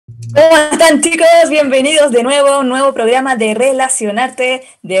¿Cómo están, chicos? Bienvenidos de nuevo a un nuevo programa de Relacionarte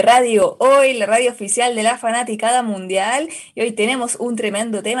de Radio Hoy, la radio oficial de la fanaticada mundial. Y hoy tenemos un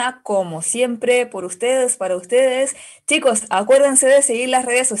tremendo tema, como siempre, por ustedes, para ustedes. Chicos, acuérdense de seguir las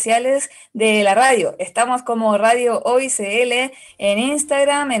redes sociales de la radio. Estamos como Radio Hoy CL en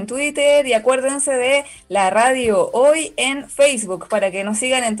Instagram, en Twitter, y acuérdense de la Radio Hoy en Facebook para que nos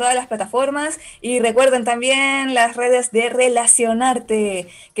sigan en todas las plataformas. Y recuerden también las redes de Relacionarte,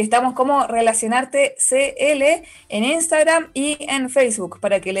 que estamos como Relacionarte CL en Instagram y en Facebook,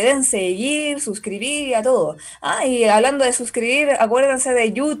 para que le den seguir, suscribir y a todo. Ah, y hablando de suscribir, acuérdense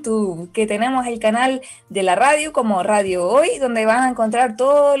de YouTube, que tenemos el canal de la radio como Radio Hoy, donde van a encontrar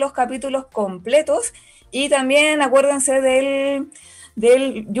todos los capítulos completos. Y también acuérdense del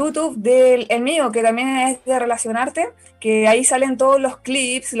YouTube del el mío, que también es de Relacionarte, que ahí salen todos los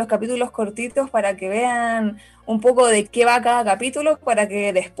clips, los capítulos cortitos, para que vean un poco de qué va cada capítulo, para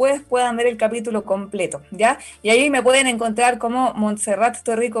que después puedan ver el capítulo completo, ¿ya? Y ahí me pueden encontrar como Montserrat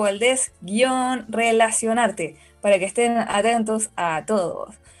Torrico Valdes _Relacionarte, para que estén atentos a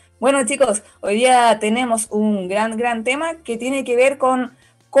todos. Bueno, chicos, hoy día tenemos un gran tema que tiene que ver con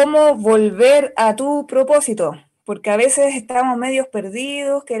cómo volver a tu propósito, porque a veces estamos medios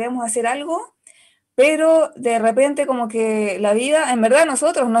perdidos, queremos hacer algo, pero de repente como que la vida, en verdad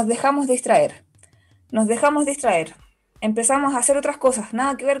nosotros nos dejamos distraer, empezamos a hacer otras cosas,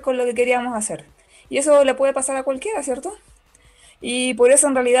 nada que ver con lo que queríamos hacer. Y eso le puede pasar a cualquiera, ¿cierto? Y por eso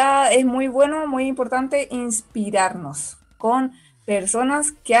en realidad es muy bueno, muy importante inspirarnos con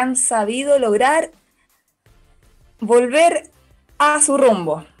personas que han sabido lograr volver a su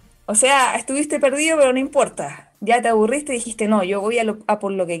rumbo. O sea, estuviste perdido, pero no importa. Ya te aburriste y dijiste, no, yo voy a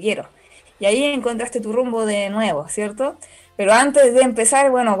por lo que quiero. Y ahí encontraste tu rumbo de nuevo, ¿cierto? Pero antes de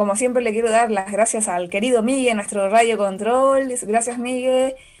empezar, bueno, como siempre le quiero dar las gracias al querido Miguel, nuestro radio control. Gracias,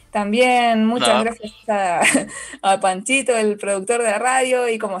 Miguel. También muchas No, gracias a Panchito, el productor de la radio,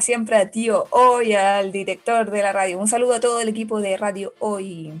 y como siempre a Tío Hoy, al director de la radio. Un saludo a todo el equipo de Radio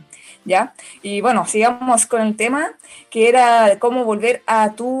Hoy, ¿ya? Y bueno, sigamos con el tema, que era cómo volver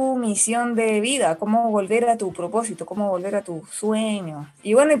a tu misión de vida, cómo volver a tu propósito, cómo volver a tu sueño.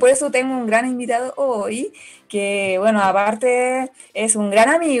 Y bueno, y por eso tengo un gran invitado hoy, que bueno, aparte es un gran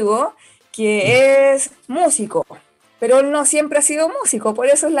amigo, que es músico, pero él no siempre ha sido músico, por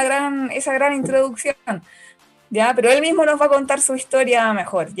eso es esa gran introducción, ¿ya? Pero él mismo nos va a contar su historia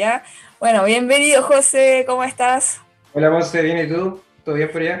mejor, ¿ya? Bueno, bienvenido, José, ¿cómo estás? Hola, Monse, ¿bien y tú? ¿Todo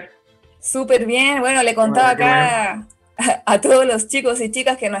bien por allá? Súper bien. Bueno, le contaba Bueno, qué bueno. acá a todos los chicos y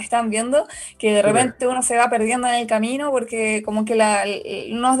chicas que nos están viendo que de Súper. repente uno se va perdiendo en el camino porque como que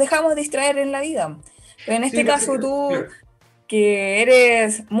nos dejamos distraer en la vida. Pero en Sí, este caso tú, claro. que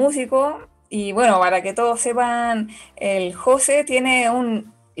eres músico, y bueno, para que todos sepan, el José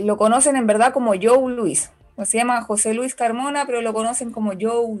lo conocen en verdad como Joe Luis. No se llama José Luis Carmona, pero lo conocen como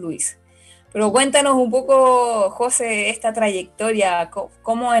Joe Luis. Pero cuéntanos un poco, José, esta trayectoria,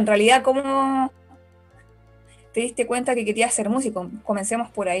 cómo en realidad, cómo te diste cuenta que querías ser músico. Comencemos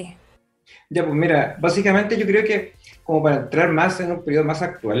por ahí. Ya, pues mira, básicamente yo creo que, como para entrar más en un periodo más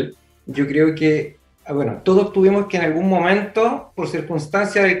actual, yo creo que, bueno, todos tuvimos que en algún momento, por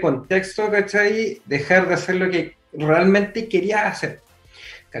circunstancias del contexto, ¿cachai?, dejar de hacer lo que realmente querías hacer,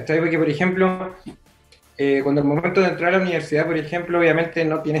 ¿cachai? Porque, por ejemplo, cuando el momento de entrar a la universidad, por ejemplo, obviamente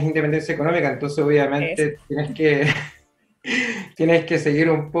no tienes independencia económica, entonces Eso. obviamente tienes que seguir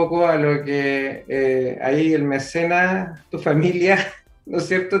un poco a lo que ahí el mecenas, tu familia, ¿no es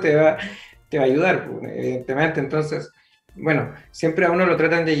cierto?, te va a ayudar, pues, evidentemente. Entonces, bueno, siempre a uno lo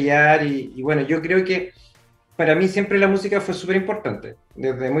tratan de guiar y bueno, yo creo que para mí siempre la música fue súper importante,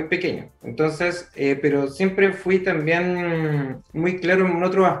 desde muy pequeño. Entonces, pero siempre fui también muy claro en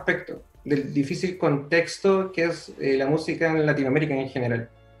otro aspecto del difícil contexto que es la música en Latinoamérica en general.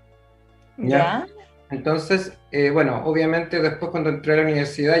 ¿Ya? ¿Ya? Entonces, bueno, obviamente después cuando entré a la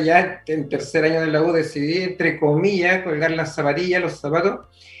universidad, ya en tercer año de la U decidí, entre comillas, colgar las zapatillas, los zapatos,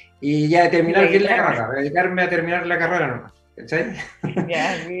 y ya Y terminar la bien la guitarra. carrera, dedicarme a terminar la carrera nomás, ¿cachai?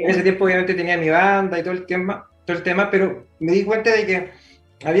 Ya, En ese bien. tiempo obviamente tenía mi banda y todo el tema, pero me di cuenta de que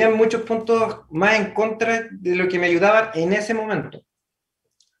había muchos puntos más en contra de lo que me ayudaban en ese momento.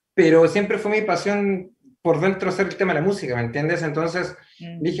 Pero siempre fue mi pasión por dentro hacer el tema de la música, ¿me entiendes? Entonces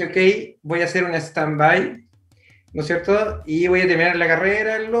Mm. dije, ok, voy a hacer un stand-by, ¿no es cierto? Y voy a terminar la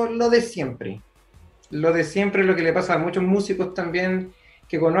carrera, lo de siempre. Lo de siempre, lo que le pasa a muchos músicos también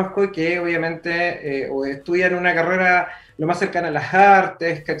que conozco, que obviamente o estudian una carrera lo más cercana a las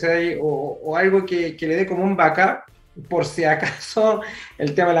artes, ¿cachai? O algo que le dé como un backup, por si acaso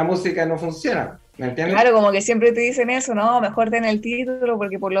el tema de la música no funciona, ¿me entiendes? Claro, como que siempre te dicen eso, ¿no? Mejor ten el título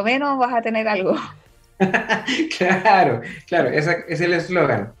porque por lo menos vas a tener algo. Claro, claro, es el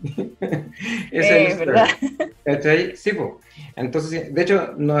eslogan. Es el ¿Verdad? eslogan. ¿Cachai? Sí, pues. Entonces, de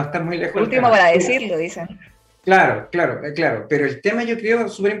hecho, no va a estar muy lejos Por el último, tema. para decirlo, dicen. Claro, claro, claro. Pero el tema yo creo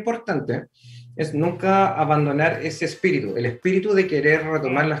súper importante es nunca abandonar ese espíritu, el espíritu de querer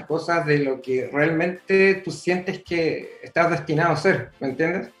retomar las cosas de lo que realmente tú sientes que estás destinado a ser, ¿me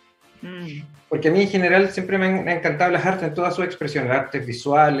entiendes? Mm. Porque a mí en general siempre me han encantado las artes en todas sus expresiones, las artes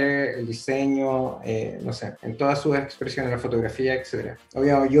visuales, el diseño, no sé, en todas sus expresiones, la fotografía, etc.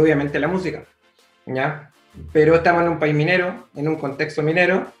 Y obviamente la música, ¿ya? Pero estamos en un país minero, en un contexto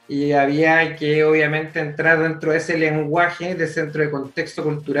minero, y había que obviamente entrar dentro de ese lenguaje, de centro de contexto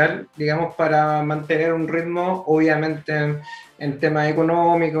cultural, digamos, para mantener un ritmo, obviamente en temas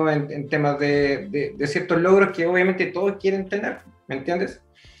económicos, en temas de ciertos logros que obviamente todos quieren tener, ¿me entiendes?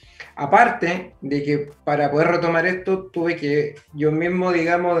 Aparte de que para poder retomar esto tuve que yo mismo,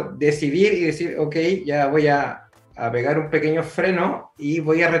 digamos, decidir y decir, ok, ya voy a pegar un pequeño freno y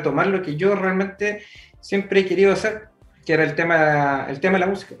voy a retomar lo que yo realmente siempre he querido hacer, que era el tema de la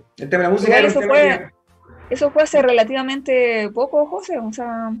música. El tema de la música Igual era un tema que... eso fue hace relativamente poco, José. O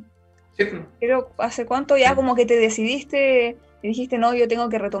sea, Sí, pero ¿hace cuánto ya como que te decidiste y dijiste, no, yo tengo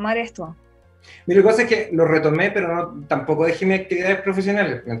que retomar esto? mira, lo que pasa es que lo retomé, pero tampoco dejé mis actividades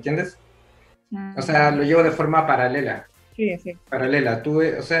profesionales, ¿me entiendes? O sea, lo llevo de forma paralela. Sí, sí. Paralela.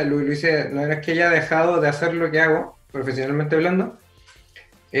 Tuve, o sea, lo hice, no es que haya dejado de hacer lo que hago, profesionalmente hablando,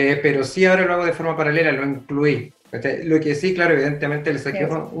 pero sí ahora lo hago de forma paralela, lo incluí. Lo que sí, claro, evidentemente le saqué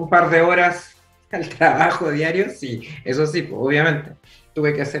un par de horas al trabajo diario, sí, eso sí, pues, obviamente,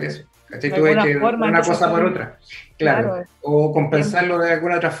 tuve que hacer eso. De Tuve alguna que forma, una entonces cosa por fue, otra, claro, claro, o tiempo. compensarlo de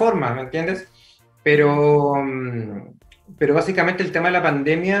alguna otra forma, ¿me entiendes? Pero, pero básicamente el tema de la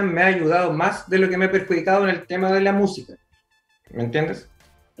pandemia me ha ayudado más de lo que me ha perjudicado en el tema de la música, ¿me entiendes?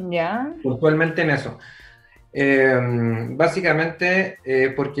 Ya. Puntualmente en eso. Básicamente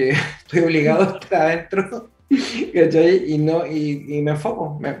porque estoy obligado a estar adentro, ¿cachai? Y me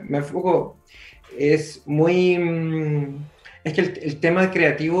enfoco, me enfoco. Es muy... es que el tema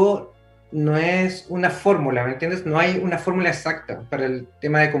creativo no es una fórmula, ¿me entiendes? No hay una fórmula exacta para el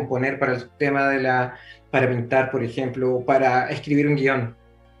tema de componer, para el tema de para pintar, por ejemplo, o para escribir un guión.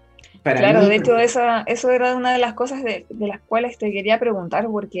 Para Claro, mí... de hecho eso era una de las cosas de las cuales te quería preguntar,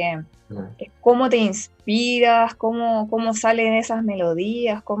 porque cómo te inspiras, cómo salen esas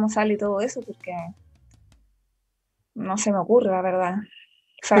melodías, cómo sale todo eso, porque no se me ocurre, la verdad.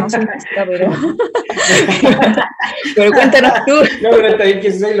 O sea, no soy música, pero, pero cuéntanos tú. No, pero está bien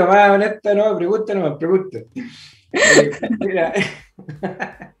que soy lo más honesto, no, pregunta, no me pregunta. Mira,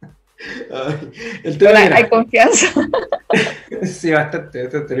 el tema, Bueno, hay mira, confianza. sí, bastante,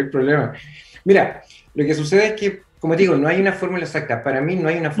 no hay problema. Mira, lo que sucede es que, como te digo, no hay una fórmula exacta. Para mí no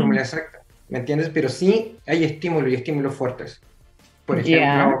hay una fórmula exacta, ¿me entiendes? Pero sí hay estímulos y estímulos fuertes. Por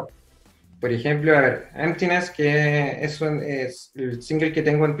Ya. ejemplo, a ver, Emptiness, que es el single que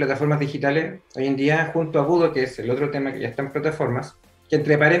tengo en plataformas digitales hoy en día, junto a Budo, que es el otro tema que ya está en plataformas, que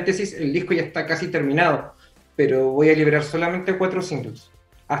entre paréntesis, el disco ya está casi terminado, pero voy a liberar solamente 4 singles,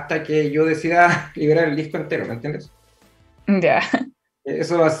 hasta que yo decida liberar el disco entero, ¿me entiendes? Ya.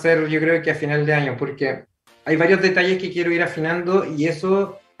 Eso va a ser, yo creo que a final de año, porque hay varios detalles que quiero ir afinando y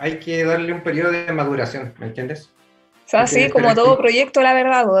eso hay que darle un periodo de maduración, ¿me entiendes? O sea, Porque sí, pero como es todo que, proyecto, la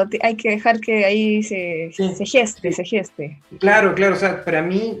verdad, hay que dejar que ahí sí, se geste, sí, se geste. claro, claro, o sea, para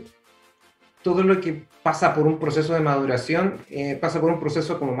mí todo lo que pasa por un proceso de maduración pasa por un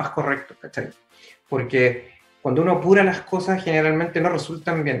proceso como más correcto, ¿cachai? Porque cuando uno apura las cosas generalmente no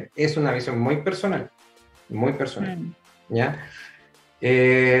resultan bien. Es una visión muy personal, Mm. ¿ya?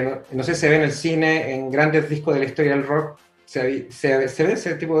 No sé, se ve en el cine, en grandes discos de la historia del rock, se ve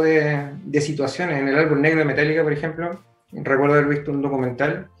ese tipo de situaciones. En el álbum negro de Metallica, por ejemplo, recuerdo haber visto un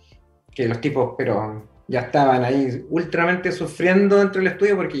documental que los tipos, pero ya estaban ahí ultramente sufriendo dentro del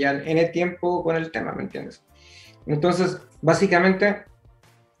estudio porque ya en el tiempo con el tema, ¿me entiendes? Entonces, básicamente,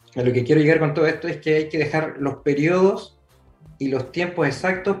 a lo que quiero llegar con todo esto es que hay que dejar los periodos y los tiempos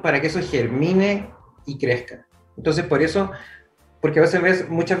exactos para que eso germine y crezca. Entonces, por eso, porque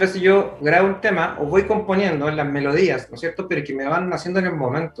muchas veces yo grabo un tema o voy componiendo las melodías, ¿no es cierto? Pero que me van haciendo en el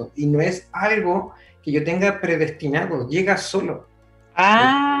momento y no es algo que yo tenga predestinado, llega solo.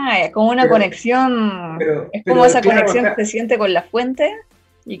 Ah, es como una Pero, conexión, es como pero esa claro, o conexión que sea, se siente con la fuente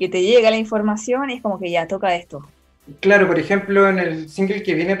y que te llega la información y es como que ya toca esto. claro, por ejemplo, en el single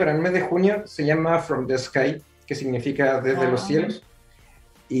que viene para el mes de junio se llama From the Sky, que significa desde los Ah, cielos.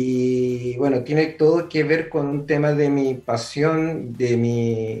 Y bueno, tiene todo que ver con un tema de mi pasión,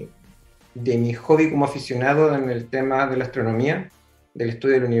 de mi hobby como aficionado en el tema de la astronomía, del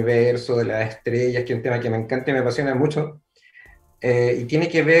estudio del universo, de las estrellas, que es un tema que me encanta y me apasiona mucho. Y tiene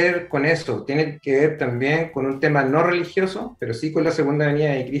que ver con eso, tiene que ver también con un tema no religioso, pero sí con la segunda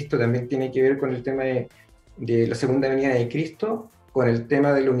venida de Cristo, también tiene que ver con el tema de la segunda venida de Cristo, con el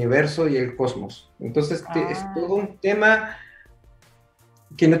tema del universo y el cosmos. Entonces es todo un tema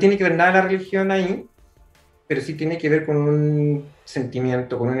que no tiene que ver nada la religión ahí, pero sí tiene que ver con un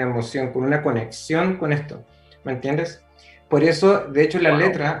sentimiento, con una emoción, con una conexión con esto, ¿me entiendes? Por eso, de hecho, la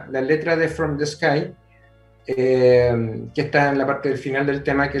letra de From the Sky, que está en la parte del final del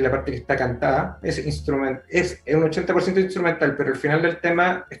tema, que es la parte que está cantada, es un 80% instrumental, pero el final del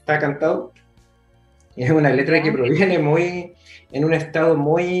tema está cantado, y es una letra que proviene muy, en un estado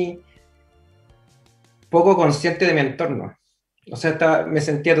muy poco consciente de mi entorno. O sea, me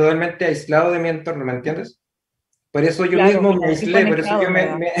sentía totalmente aislado de mi entorno, ¿me entiendes? Por eso yo mismo me aislé,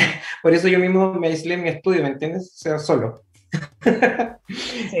 por eso yo mismo me aislé en mi estudio, ¿me entiendes? O sea, solo.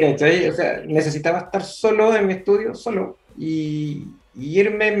 Sí. ¿Cachai? O sea, necesitaba estar solo en mi estudio, solo, y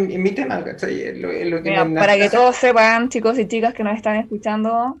irme en mi tema, ¿cachai? Es lo que me Mira, para nace que hacer. todos sepan, chicos y chicas que nos están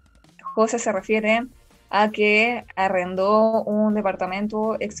escuchando, José se refiere a que arrendó un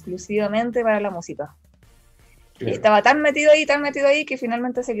departamento exclusivamente para la música. Y Claro. estaba tan metido ahí, que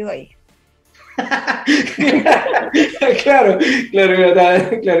finalmente se quedó ahí. Claro,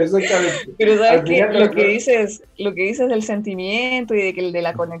 claro, exactamente. Pero sabes Al que final, lo que dices del sentimiento y de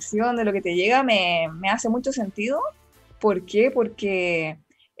la conexión, de lo que te llega, me hace mucho sentido. ¿Por qué? Porque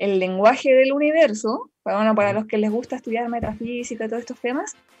el lenguaje del universo, para los que les gusta estudiar metafísica y todos estos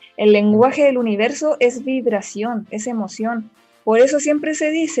temas, el lenguaje del universo es vibración, es emoción. Por eso siempre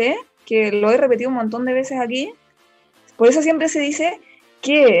se dice, que lo he repetido un montón de veces aquí, por eso siempre se dice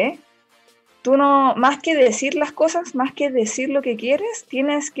que tú no, más que decir las cosas, más que decir lo que quieres,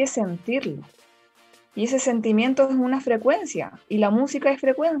 tienes que sentirlo. Y ese sentimiento es una frecuencia, y la música es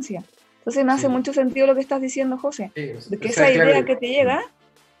frecuencia. Entonces me hace sí, mucho sentido lo que estás diciendo, José, sí, de o que esa sea, idea claro, que te llega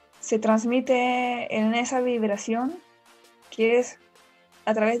se transmite en esa vibración que es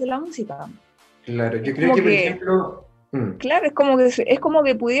a través de la música. claro, Es yo creo como que, por que, ejemplo, claro, es como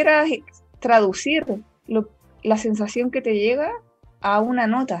que pudieras traducir lo, la sensación que te llega a una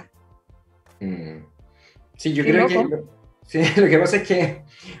nota. mm, sí, yo Qué creo que loco. sí, lo que pasa es que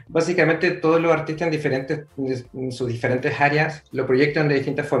básicamente todos los artistas en sus diferentes áreas lo proyectan de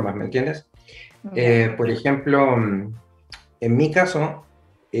distintas formas, ¿me entiendes? Ya, Por ejemplo, en mi caso,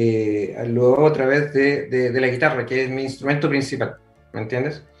 lo hago a través de la guitarra, que es mi instrumento principal, ¿me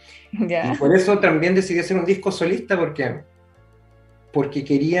entiendes? Y ya, por eso también decidí hacer un disco solista, porque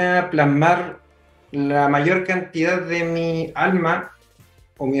quería plasmar la mayor cantidad de mi alma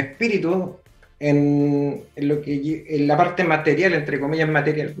o mi espíritu en la parte material, entre comillas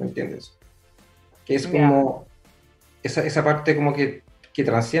material, ¿me entiendes? Que es ya. como esa parte como que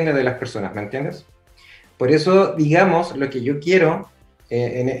trasciende de las personas, ¿me entiendes? Por eso, digamos, lo que yo quiero,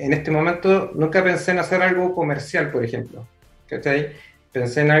 en este momento, nunca pensé en hacer algo comercial, por ejemplo, ¿cachai?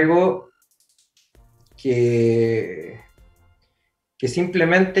 Pensé en algo que, que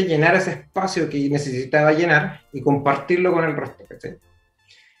simplemente llenara ese espacio que necesitaba llenar y compartirlo con el resto, ¿cachai?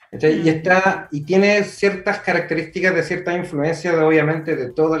 ¿Cachai? Y tiene ciertas características de cierta influencia, obviamente,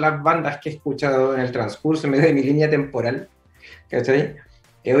 de todas las bandas que he escuchado en el transcurso, en medio de mi línea temporal, ¿cachai?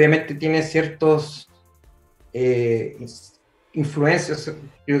 Obviamente tiene ciertos eh, influencias,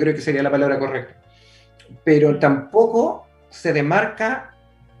 yo creo que sería la palabra correcta, pero tampoco se demarca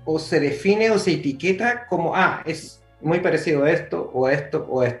o se define o se etiqueta como, es muy parecido a esto o a esto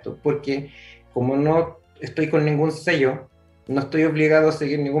o a esto, porque como no estoy con ningún sello, no estoy obligado a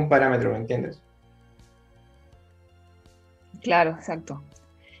seguir ningún parámetro, ¿me entiendes? Claro, exacto.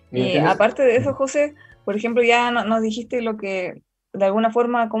 ¿Me Y entiendes? aparte de eso, José, por ejemplo, ya nos dijiste lo que, de alguna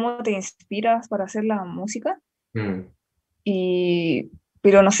forma, cómo te inspiras para hacer la música. Mm. Y,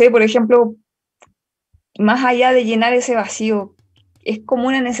 pero no sé, por ejemplo, más allá de llenar ese vacío, es como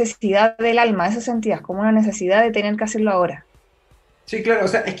una necesidad del alma, eso sentías, como una necesidad de tener que hacerlo ahora. Sí, claro, o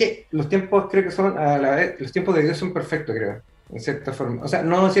sea, es que los tiempos creo que son, a la vez, los tiempos de Dios son perfectos, creo, en cierta forma. O sea,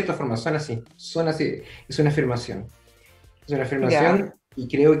 no en cierta forma, son así, es una afirmación. Es una Ya, afirmación y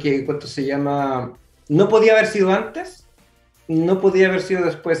creo que, ¿cuánto se llama? No podía haber sido antes, no podía haber sido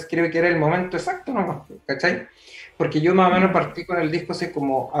después, creo que era el momento exacto nomás, ¿cachai? Porque yo más o menos partí con el disco hace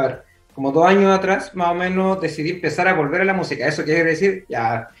como, a ver, como 2 años atrás, más o menos decidí empezar a volver a la música. Eso quiere decir,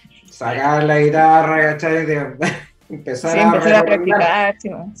 ya, sacar la guitarra, ¿cachai? Empezar sí, a empezar a recordar, practicar, sí,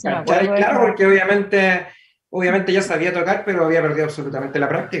 sí me ¿cachai? acuerdo de Claro, eso. porque obviamente ya sabía tocar, pero había perdido absolutamente la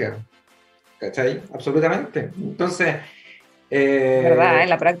práctica, ¿cachai? Absolutamente. Entonces, ¿Verdad? En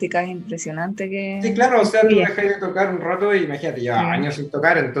la práctica es impresionante Sí, que claro, o sea, tú influye. dejas de tocar un rato y imagínate, ya Mm, años sin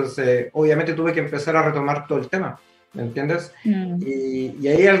tocar, entonces obviamente tuve que empezar a retomar todo el tema, ¿me entiendes? mm, Y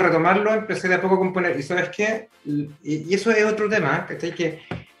ahí al retomarlo empecé de a poco a componer, y ¿sabes qué? Y eso es otro tema, ¿cachai? Que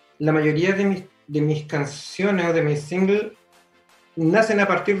la mayoría de mis canciones o de mis singles nacen a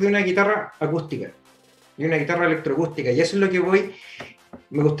partir de una guitarra acústica y una guitarra electroacústica, y eso es lo que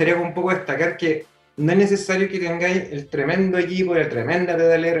me gustaría un poco destacar que no es necesario que tengáis el tremendo equipo, la tremenda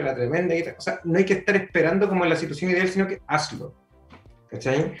pedalera, la tremenda guitarra. O sea, no hay que estar esperando como en la situación ideal, sino que hazlo.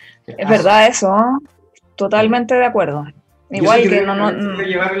 ¿Cachai? es Hazlo. verdad eso, ¿no? Totalmente de acuerdo. Y eso Igual yo que creo no, que no, también se puede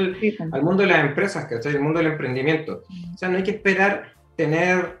llevar sí, pues. al mundo de las empresas, ¿cachai? El mundo del emprendimiento. O sea, no hay que esperar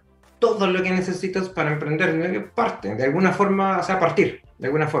tener todo lo que necesitas para emprender, sino que parte, de alguna forma, o sea, partir, de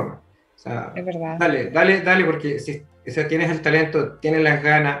alguna forma. O sea, Es verdad. dale, porque si o sea, tienes el talento, tienes las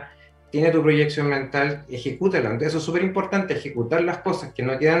ganas, tienes tu proyección mental, ejecútalo. Entonces, eso es súper importante, ejecutar las cosas que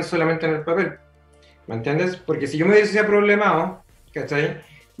no quedan solamente en el papel. ¿Me entiendes? Porque si yo me hubiese problemado, ¿cachai?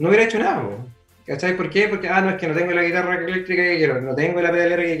 No hubiera hecho nada, po, ¿cachai? ¿Por qué? Porque, no, es que no tengo la guitarra eléctrica que quiero, no tengo la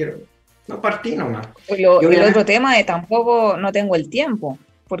pedalera que quiero. No partí nomás. Y El otro obviamente, tema es tampoco no tengo el tiempo,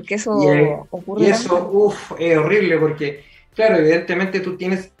 porque y, eso y ocurre eso, también. uff, es horrible porque, claro, evidentemente tú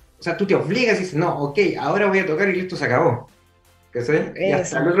tienes, o sea, tú te obligas y dices, no, ok, ahora voy a tocar y listo, se acabó. ¿Cachai? Y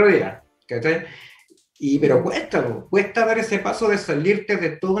hasta el Eso. otro día, ¿cachai? Pero Mm, cuesta, po, cuesta dar ese paso de salirte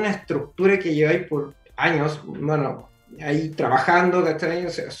de toda una estructura que lleváis por años, bueno, ahí trabajando, ¿cachai? O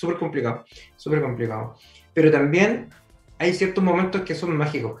sea, es súper complicado, súper complicado. Pero también hay ciertos momentos que son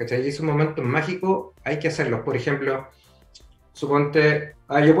mágicos, ¿cachai? Y esos momentos mágicos hay que hacerlos. Por ejemplo, suponte,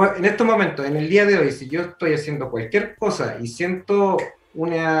 en estos momentos, en el día de hoy, si yo estoy haciendo cualquier cosa y siento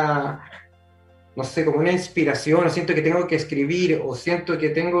una, no sé, como una inspiración, o siento que tengo que escribir, o siento que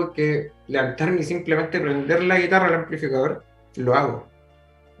tengo que levantarme y simplemente prender la guitarra al amplificador, lo hago,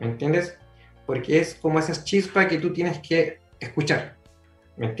 ¿me entiendes? Porque es como esas chispas que tú tienes que escuchar,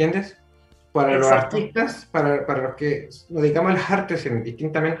 ¿me entiendes? Para los exacto. artistas, para los que nos dedicamos a las artes,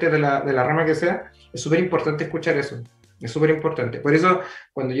 distintamente de la rama que sea, es súper importante escuchar eso, es súper importante. Por eso,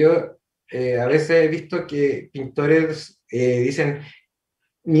 cuando yo a veces he visto que pintores dicen,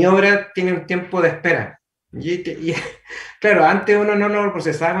 mi obra tiene un tiempo de espera. Y, claro, antes uno no lo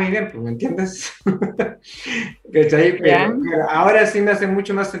procesaba muy bien, pues, ¿me entiendes? ¿Cachai? ¿Ya? Pero claro, ahora sí me hace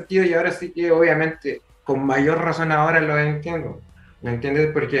mucho más sentido y ahora sí que obviamente con mayor razón ahora lo entiendo. ¿Me entiendes?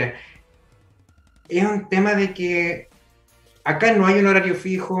 Porque es un tema de que acá no hay un horario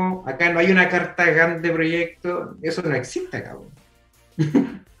fijo, acá no hay una carta grande de proyecto, eso no existe acá.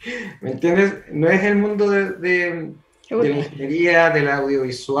 ¿Me entiendes? No es el mundo de la Chuta. ingeniería, del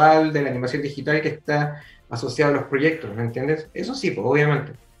audiovisual, de la animación digital que está asociado a los proyectos, ¿me entiendes? Eso sí, pues,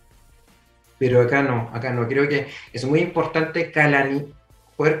 obviamente. Pero acá no. Creo que es muy importante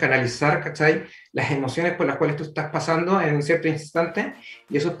poder canalizar, ¿cachai? Las emociones por las cuales tú estás pasando en cierto instante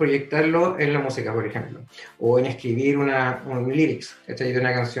y eso es proyectarlo en la música, por ejemplo, o en escribir un lyrics, ¿cachai? De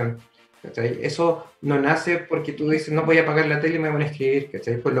una canción. ¿Cachai? Eso no nace porque tú dices, no voy a apagar la tele y me voy a escribir,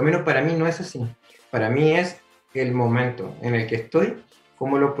 ¿cachai? Por lo menos para mí no es así. Para mí es el momento en el que estoy,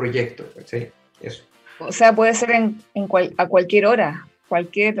 cómo lo proyecto, ¿cachai? Eso. O sea, puede ser a cualquier hora,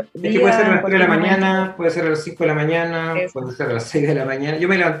 cualquier Es que puede ser a día, en las 3 de la cualquier momento. mañana, puede ser a las 5 de la mañana, puede Eso. ser a las 6 de la mañana. Yo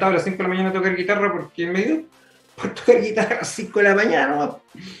me he levantado a las 5 de la mañana a tocar guitarra porque me dio por tocar guitarra a las 5 de la mañana, ¿no?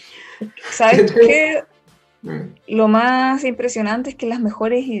 ¿Sabes qué? Mm. Lo más impresionante es que las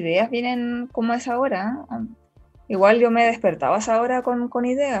mejores ideas vienen como a esa hora. Igual yo me despertaba a esa hora con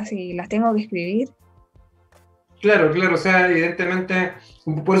ideas y las tengo que escribir. Claro, claro, o sea, evidentemente,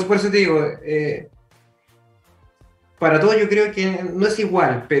 por eso te digo, para todo yo creo que no es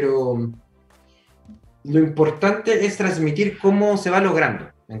igual, pero lo importante es transmitir cómo se va logrando,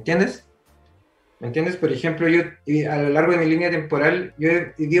 ¿me entiendes? ¿Me entiendes? Por ejemplo, yo a lo largo de mi línea temporal, yo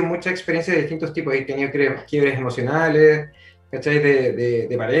he vivido muchas experiencias de distintos tipos. He tenido quiebres emocionales, ¿cachai?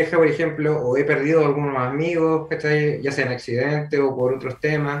 De pareja, por ejemplo, o he perdido algunos amigos, ¿cachai? Ya sea en accidente o por otros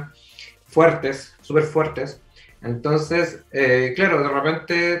temas fuertes, súper fuertes. Entonces, claro, de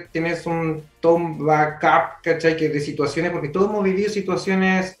repente tienes todo un backup, ¿cachai? Que de situaciones, porque todos hemos vivido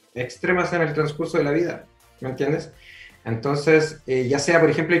situaciones extremas en el transcurso de la vida, ¿me entiendes? Entonces, ya sea, por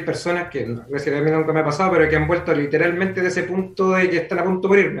ejemplo, hay personas que, gracias a mí nunca me ha pasado, pero que han vuelto literalmente de ese punto de que están a punto de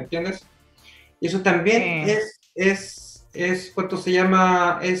morir, ¿me entiendes? Y eso también Sí. ¿cuánto se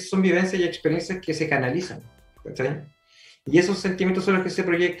llama? Son vivencias y experiencias que se canalizan, ¿cachai? Y esos sentimientos son los que se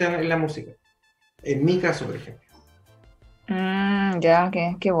proyectan en la música. En mi caso, por ejemplo. Ya,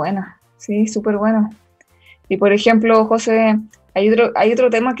 qué buena. Sí, súper bueno. Y por ejemplo, José, hay otro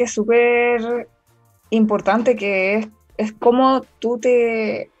tema que es súper importante, que es es como tú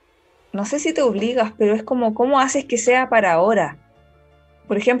no sé si te obligas, pero es como cómo haces que sea para ahora.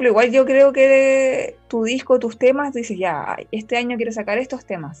 Por ejemplo, igual yo creo que de tu disco, tus temas, dices, ya, este año quiero sacar estos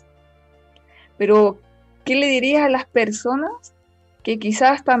temas. Pero, ¿qué le dirías a las personas que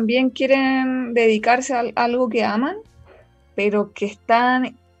quizás también quieren dedicarse a algo que aman, pero que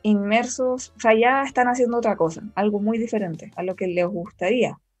están inmersos, o sea, ya están haciendo otra cosa, algo muy diferente a lo que les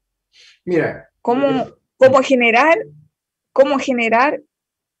gustaría? Mira, ¿Cómo generar, cómo generar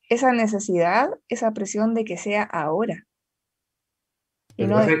esa necesidad, esa presión de que sea ahora lo y que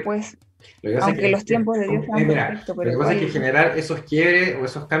no pasa es, después? lo que pasa es Aunque que, los tiempos de Dios sean mira, perfectos, lo pero que pasa es que igual, generar esos quiebres o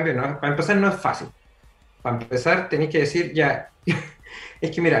esos cambios, para empezar no es fácil. Para empezar tenéis que decir ya,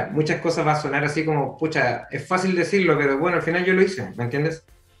 es que mira, muchas cosas va a sonar así como, pucha, es fácil decirlo, pero bueno, al final yo lo hice, ¿me entiendes?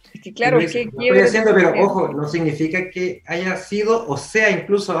 es que Yo claro, lo es hice, que lo estoy quiebre haciendo, pero siempre. ojo, no significa que haya sido o sea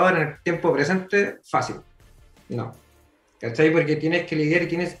incluso ahora en el tiempo presente fácil. No, ¿cachai? Porque tienes que lidiar y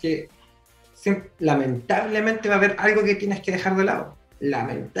tienes que, lamentablemente va a haber algo que tienes que dejar de lado. Siempre,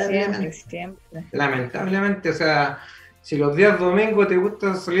 Lamentablemente. siempre. Lamentablemente, o sea, si los días domingo te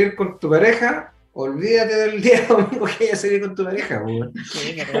gusta salir con tu pareja, olvídate del día domingo que vayas a salir con tu pareja, weón.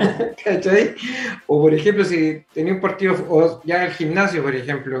 Sí, es verdad. ¿Cachai? O por ejemplo, si tenía un partido, o ya el gimnasio, por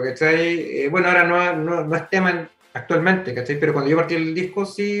ejemplo, ¿cachai? Bueno, ahora no es tema actualmente, ¿cachai? Pero cuando yo partí el disco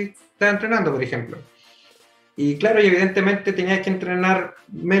sí estaba entrenando, por ejemplo. Y claro, y evidentemente tenía que entrenar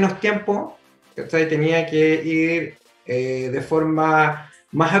menos tiempo, ¿cachai? Tenía que ir de forma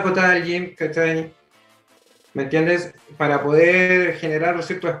más acotada al gym, ¿cachai? ¿Me entiendes? Para poder generar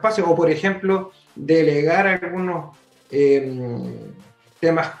ciertos espacios o, por ejemplo, delegar algunos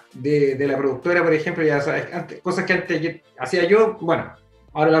temas de la productora, por ejemplo, ya sabes, cosas que antes hacía yo, bueno,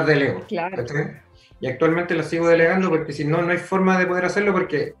 ahora las delego. Claro, ¿Cachai? Y actualmente las sigo sí, delegando porque si no, no hay forma de poder hacerlo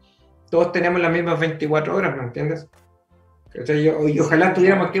porque todos tenemos las mismas 24 horas, ¿me entiendes? ¿Cachai? Y sí, ojalá es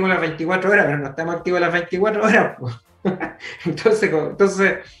estuviéramos verdad. activos las 24 horas, pero no estamos activos las 24 horas.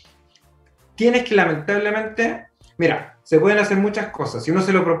 Entonces tienes que lamentablemente, mira, se pueden hacer muchas cosas. Si uno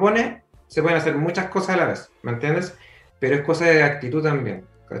se lo propone, se pueden hacer muchas cosas a la vez, ¿me entiendes? Pero es cosa de actitud también,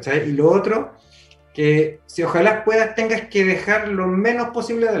 ¿cachai? Y lo otro, que si ojalá puedas, tengas que dejar lo menos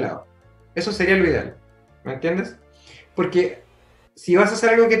posible de lado. Eso sería lo ideal, ¿me entiendes? Porque si vas a hacer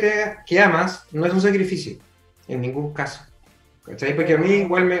algo que amas, no es un sacrificio, en ningún caso. ¿Cachai? Porque a mí ¿Verdad?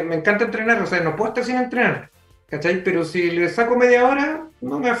 igual me encanta entrenar, o sea, no puedo estar sin entrenar, ¿cachai? Pero si le saco media hora,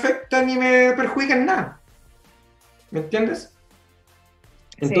 no me afecta ni me perjudica en nada, ¿me entiendes?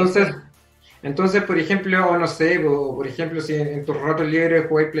 Sí, Entonces, sí. entonces por ejemplo, o no sé, por ejemplo, si en tus ratos libres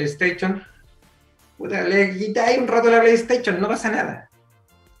jugáis PlayStation, puta, le quitáis un rato a la PlayStation, no pasa nada,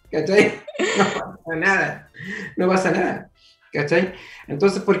 ¿cachai? No pasa nada, no pasa nada, ¿cachai?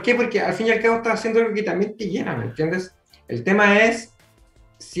 Entonces, ¿por qué? Porque al fin y al cabo estás haciendo algo que también te llena, ¿me entiendes? El tema es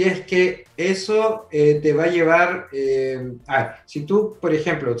si es que eso te va a llevar, si tú, por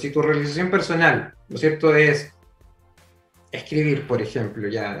ejemplo, si tu realización personal, ¿no es cierto?, es escribir, por ejemplo,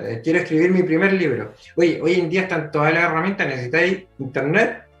 ya, quiero escribir mi primer libro. Oye, hoy en día están todas las herramientas, necesitáis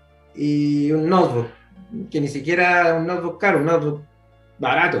internet y un notebook, que ni siquiera un notebook caro, un notebook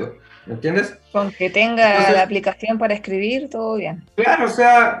barato, ¿me entiendes? Con que tenga la Entonces, aplicación para escribir, todo bien. claro, o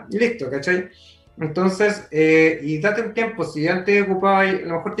sea, listo, ¿cachai? Entonces, y date un tiempo, si antes ocupaba, a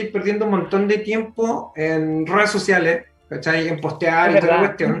lo mejor estáis perdiendo un montón de tiempo en redes sociales, ¿cachai? En Es postear y toda la verdad.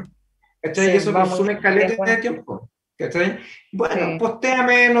 cuestión, ¿cachai? Y Se eso va muy consume poco caleta tiempo en de eso. tiempo, ¿cachai? Bueno, Sí, postea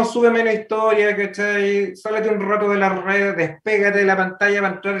menos, sube menos historia, ¿cachai? Sálate un rato de la red, despégate de la pantalla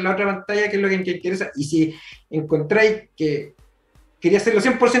para entrar en la otra pantalla, que es lo que te interesa. Y si encontráis que quería hacerlo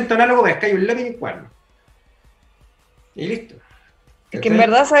 100% análogo, ves que hay un lápiz y un cuaderno. Y listo, es que en ¿cachai?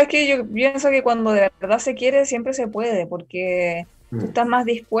 verdad, ¿sabes qué? Yo pienso que cuando de verdad se quiere, siempre se puede, porque tú Mm. estás más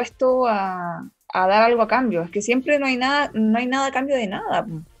dispuesto a dar algo a cambio. Es que siempre no hay nada a cambio de nada.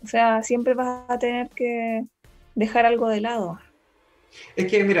 Po. O sea, siempre vas a tener que dejar algo de lado. Es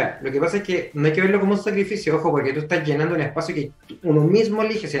que, mira, lo que pasa es que no hay que verlo como un sacrificio, ojo, porque tú estás llenando un espacio que uno mismo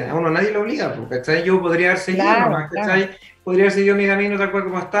elige, o sea, a uno nadie lo obliga, pues, ¿cachai? Yo podría haber seguido Claro, nomás, claro. ¿cachai? Podría haber seguido mi camino tal cual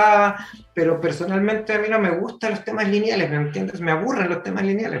como estaba, pero personalmente a mí no me gustan los temas lineales, ¿me entiendes? Me aburren los temas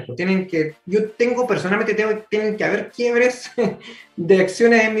lineales, pues personalmente tienen que haber quiebres de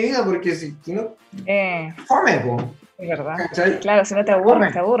acciones en mi vida, porque si no, Eh, fome, pues, es verdad. ¿cachai? Claro, si no te Fome.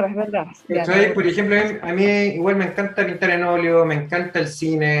 aburres, es verdad. Ya te ¿Cachai? Por aburres. ejemplo, a mí igual me encanta pintar en óleo, me encanta el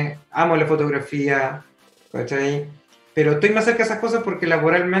cine, amo la fotografía, ¿cachai? Pero estoy más cerca de esas cosas porque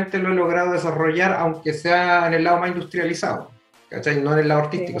laboralmente lo he logrado desarrollar, aunque sea en el lado más industrializado, ¿cachai? No en el lado Sí,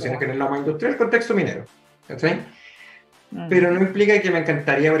 es artístico, sino verdad. que en el lado más industrial, el contexto minero, ¿cachai? pero no implica que me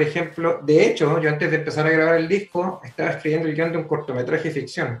encantaría, por ejemplo, de hecho, yo antes de empezar a grabar el disco, estaba escribiendo el guión de un cortometraje de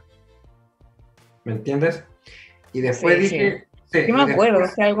ficción, ¿me entiendes? Y después Sí, sí. dije, sí, Sí me y acuerdo,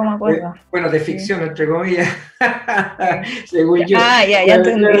 después, si algo me acuerdo. bueno, de Sí, ficción, entre comillas, sí. según yo. Ya Claro, claro,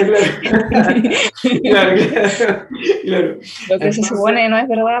 entendí. claro, claro, claro, claro. Lo que se Entonces, supone no es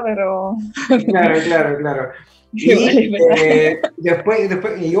verdad, pero claro, claro, claro. igual es Y verdad.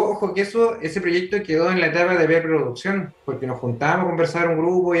 después, y ojo que ese proyecto quedó en la etapa de preproducción, porque nos juntábamos a conversar un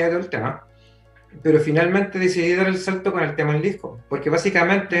grupo y todo el tema, pero finalmente decidí dar el salto con el tema del disco, porque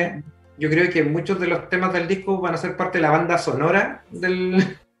básicamente yo creo que muchos de los temas del disco van a ser parte de la banda sonora del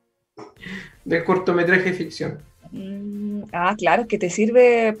cortometraje de ficción. Claro, que te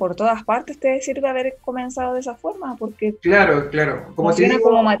sirve por todas partes, te sirve haber comenzado de esa forma, porque Claro, claro, como te funciona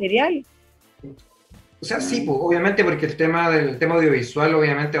como digo, material. o sea, sí, pues, obviamente porque el tema del tema audiovisual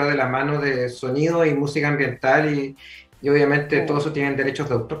obviamente va de la mano de sonido y música ambiental y obviamente todo eso tienen derechos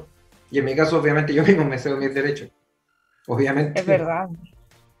de autor. Y en mi caso, obviamente, yo mismo me cedo mis derechos, Es obviamente. verdad.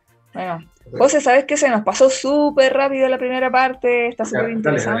 Bueno, José, ¿sabes qué? Se nos pasó súper rápido la primera parte, está súper Ya, dale,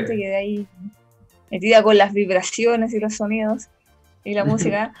 interesante, dale. quedé ahí metida con las vibraciones y los sonidos y la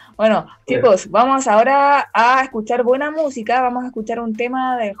música. Bueno, Ya. chicos, vamos ahora a escuchar buena música, vamos a escuchar un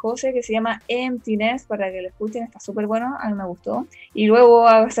tema de José que se llama Emptiness, para que lo escuchen, está súper bueno, a mí me gustó. Y luego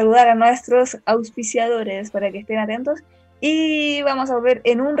a saludar a nuestros auspiciadores para que estén atentos. Y vamos a volver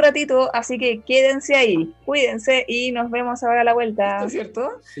en un ratito, así que quédense ahí, cuídense y nos vemos ahora a la vuelta.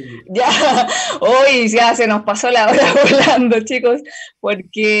 ¿Cierto? Sí. Ya, hoy ya se nos pasó la hora volando, chicos,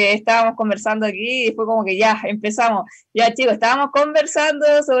 porque estábamos conversando aquí y fue como que ya empezamos. Ya, chicos, estábamos conversando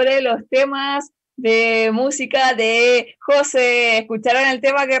sobre los temas de música de José. ¿Escucharon el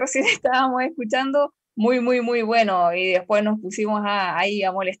tema que recién estábamos escuchando? Muy, muy, muy bueno. Y después nos pusimos ahí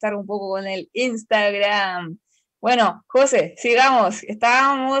a molestar un poco con el Instagram. Bueno, José, sigamos.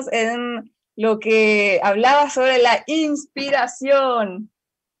 Estábamos en lo que hablaba sobre la inspiración,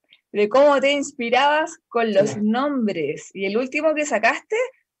 de cómo te inspirabas con Sí. los nombres. Y el último que sacaste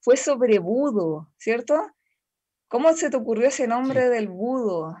fue sobre Budo, ¿cierto? ¿Cómo se te ocurrió ese Sí. nombre del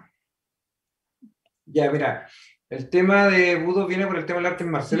Budo? Ya, mira, el tema de Budo viene por el tema del arte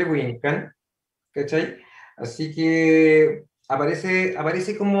marcial Wing, ¿cachai? Así que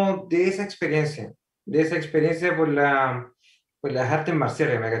aparece como de esa experiencia por las artes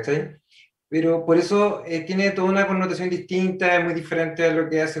marciales, ¿me cachai? Pero por eso tiene toda una connotación distinta, es muy diferente a lo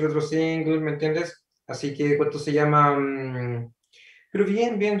que hace el otro single, ¿me entiendes? Así que esto se llama... pero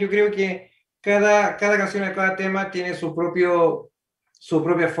bien, bien, yo creo que cada canción, cada tema tiene su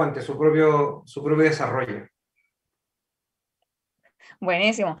propia fuente, su propio desarrollo.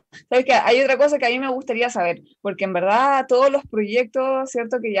 Buenísimo. Sabes que hay otra cosa que a mí me gustaría saber, porque en verdad todos los proyectos,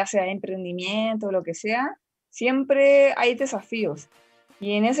 ¿cierto? Que ya sea emprendimiento o lo que sea, siempre hay desafíos.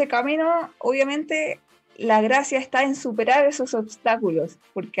 Y en ese camino, obviamente, la gracia está en superar esos obstáculos,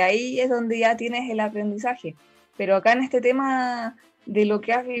 porque ahí es donde ya tienes el aprendizaje. Pero acá en este tema de lo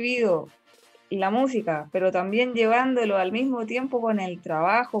que has vivido, la música, pero también llevándolo al mismo tiempo con el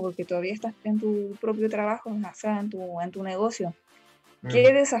trabajo, porque todavía estás en tu propio trabajo, o sea, en tu negocio.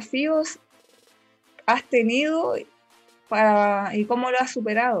 ¿Qué Mm. desafíos has tenido y cómo lo has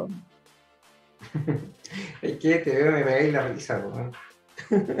superado? Es que te veo, me pegáis la risa, weón.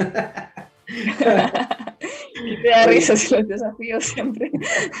 ¿Qué te da Oye, risa si los desafíos siempre?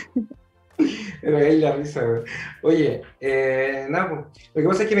 me pegáis la risa, weón. Oye, nada, pues, lo que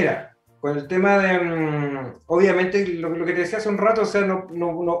pasa es que, mira, con el tema de, obviamente, lo que te decía hace un rato, o sea,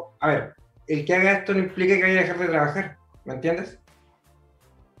 a ver, el que haga esto no implica que vaya a dejar de trabajar, ¿me entiendes?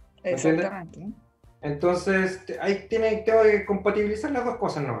 ¿Me entiendes? Exactamente. Entonces, tengo que compatibilizar las dos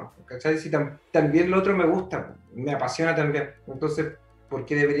cosas, ¿no? ¿Cachai? Si también lo otro me gusta, me apasiona también. Entonces, ¿por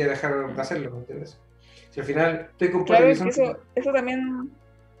qué debería dejar de hacerlo? ¿Me entiendes? Si al final estoy Claro, es que compatibilizando.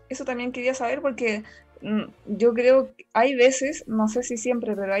 eso también quería saber porque yo creo que hay veces, no sé si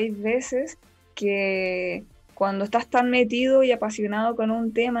siempre, pero hay veces que cuando estás tan metido y apasionado con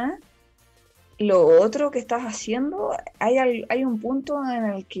un tema, lo otro que estás haciendo, hay un punto en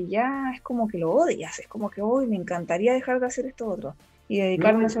el que ya es como que lo odias, es como que hoy me encantaría dejar de hacer esto otro y No,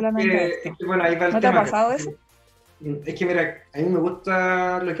 dedicarme solamente a esto. bueno, ahí va el ¿No te ha tema, pasado ¿cachai? eso? Es que mira, a mí me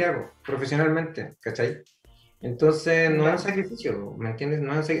gusta lo que hago profesionalmente, ¿cachai? Entonces, no es un Ya. sacrificio, ¿me entiendes?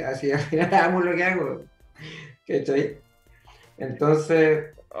 No es así, al final amo lo que hago, ¿cachai?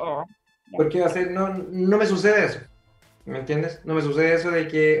 Entonces, Oh, ya, ¿por qué va a ser? No, no me sucede eso. ¿Me entiendes? No me sucede eso de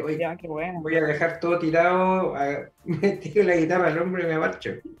que hoy ya, qué bueno. voy a dejar todo tirado, me tiro la guitarra al hombro y me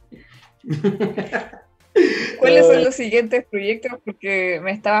marcho. ¿Cuáles son los siguientes proyectos? Porque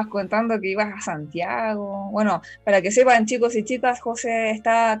me estabas contando que ibas a Santiago. Bueno, para que sepan, chicos y chicas, José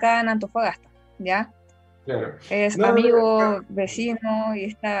está acá en Antofagasta, ¿ya? Claro. Es No, amigo, vecino y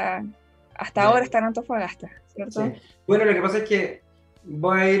está, hasta ahora ya, está en Antofagasta, sí. ¿cierto? Bueno, lo que pasa es que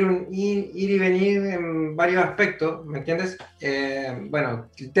voy a ir y venir en varios aspectos, ¿me entiendes? Bueno,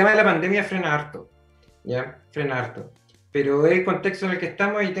 el tema de la pandemia frena harto, ¿ya? Frena harto. Pero es el contexto en el que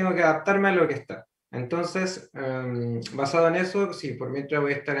estamos y tengo que adaptarme a lo que está. Entonces, basado en eso, sí, por mientras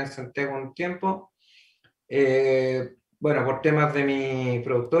voy a estar en Santiago un tiempo. Bueno, por temas de mi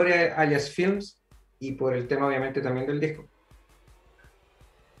productora, alias Films, y por el tema obviamente también del disco.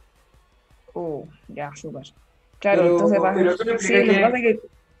 Ya, súper. Claro, entonces Pero eso sí, lo que pasa es que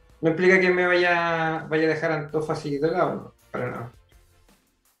no implica que me vaya a dejar Antofa así de lado, no, para nada.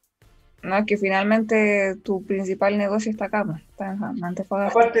 no es que finalmente tu principal negocio está acá, pues, está en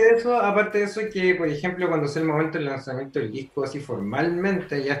Antofagasta. Aparte de eso, que por ejemplo cuando sea el momento del lanzamiento del disco así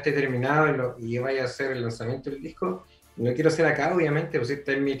formalmente, ya esté terminado y vaya a hacer el lanzamiento del disco, no quiero hacer acá, obviamente, pues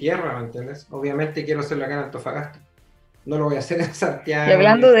está en mi tierra, ¿me entiendes? Obviamente quiero hacerlo acá en Antofagasta. No lo voy a hacer en Y Santiago ni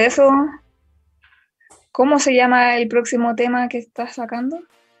hablando de eso, ¿cómo se llama el próximo tema que estás sacando?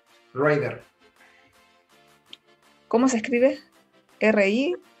 Rider. ¿Cómo se escribe?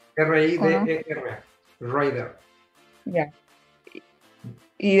 ¿R-I o no? R-I-D-E-R. Rider. Ya.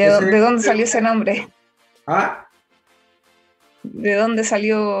 ¿Y Ese, de dónde salió ese nombre? ¿Ah? ¿De dónde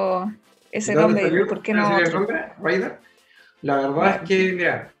salió ¿De ese dónde nombre y salió? por qué ¿Dónde no salió el otro? nombre? Rider. La verdad es Claro. que,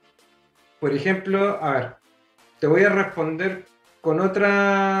 mira, por ejemplo, a ver, te voy a responder con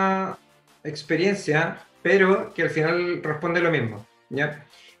otra experiencia, pero que al final responde lo mismo, ¿ya?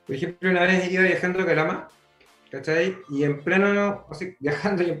 Por ejemplo, una vez iba viajando a Calama, ¿cachai? Y en pleno, así,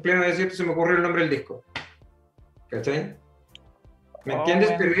 viajando y en pleno desierto se me ocurrió el nombre del disco, ¿cachai? ¿Me Oh,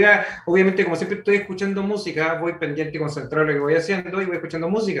 entiendes? Pero bueno. ya, obviamente, como siempre estoy escuchando música, voy pendiente y concentrado en lo que voy haciendo y voy escuchando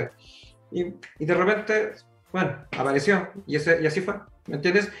música. Y de repente, bueno, apareció y así fue, ¿me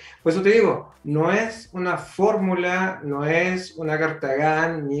entiendes? Por eso te digo, no es una fórmula, no es una carta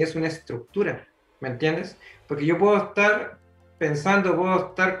GAN, ni es una estructura, ¿me entiendes? Porque yo puedo estar pensando, puedo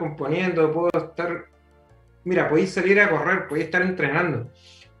estar componiendo, puedo estar... Mira, podéis salir a correr, podéis estar entrenando,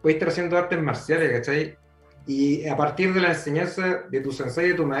 podéis estar haciendo artes marciales, ¿cachai? Y a partir de la enseñanza de tu sensei,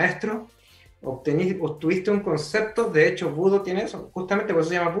 de tu maestro, obtuviste un concepto. De hecho, Budo tiene eso, justamente por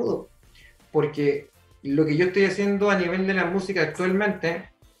eso se llama Budo, porque lo que yo estoy haciendo a nivel de la música actualmente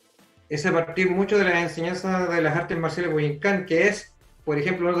es a partir mucho de las enseñanzas de las artes marciales Bujinkan, que es, por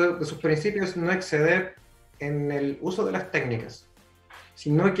ejemplo, uno de sus principios, no exceder en el uso de las técnicas,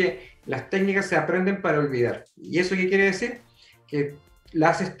 sino que las técnicas se aprenden para olvidar. ¿Y eso qué quiere decir? Que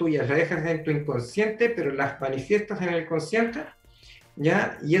las haces tuyas, las dejas en tu inconsciente, pero las manifiestas en el consciente,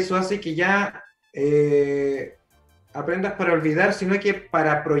 ¿ya? Y eso hace que ya aprendas para olvidar, sino que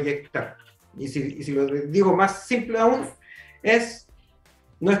para proyectar. Y si lo digo más simple aún, es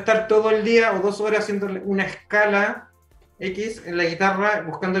no estar todo el día o 2 horas haciendo una escala X en la guitarra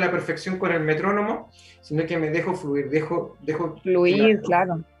buscando la perfección con el metrónomo, sino que me dejo fluir, dejo Fluir,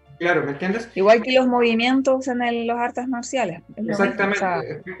 claro. claro, ¿me entiendes? Igual que los movimientos en los artes marciales, es lo mismo. O sea,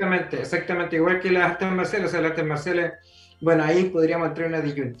 Exactamente, igual que las artes marciales, o sea, las artes marciales, bueno, ahí podríamos entrar en una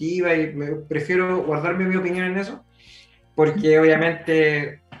disyuntiva y prefiero guardarme mi opinión en eso, porque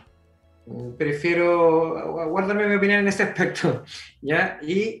obviamente prefiero guardarme mi opinión en ese aspecto, ¿ya?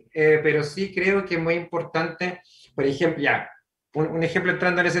 Pero sí creo que es muy importante, por ejemplo, ya, un ejemplo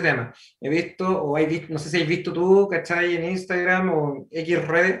entrando en ese tema, he visto, o hay visto, no sé si has visto tú, ¿cachai? En Instagram o X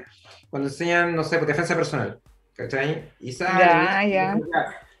redes, cuando enseñan, no sé, pues, defensa personal, ¿cachai? Y salen, ya, ya.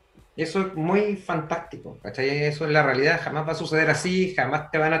 eso es muy fantástico, ¿cachai? Eso en la realidad jamás va a suceder así,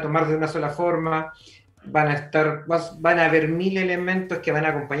 jamás te van a tomar de una sola forma, van a haber mil elementos que van a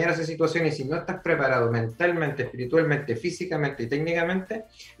acompañar a esa situación y si no estás preparado mentalmente, espiritualmente, físicamente y técnicamente,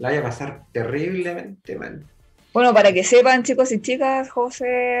 la vaya a pasar terriblemente mal. Bueno, para que sepan, chicos y chicas,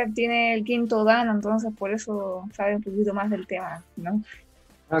 José tiene el quinto dan, entonces por eso sabe un poquito más del tema, ¿no?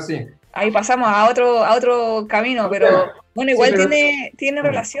 Ah, sí. Ahí pasamos a otro camino, pero bueno, Sí, igual pero tiene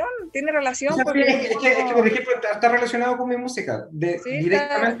relación sí, porque por ejemplo, está relacionado con mi música, sí, tiene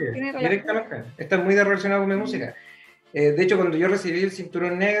relación. directamente, está muy relacionado con mi música. De hecho, cuando yo recibí el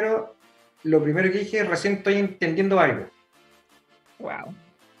cinturón negro, lo primero que dije, recién estoy entendiendo algo. Wow.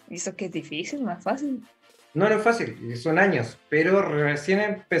 ¿Y eso es que es difícil, más fácil? No, no es fácil, son años, pero recién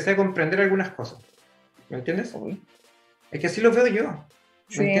empecé a comprender algunas cosas. ¿Me entiendes? Uy. Es que así lo veo yo.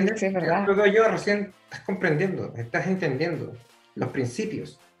 ¿Me Sí, entiendes? sí, es Así verdad. lo veo yo, recién estás comprendiendo, estás entendiendo los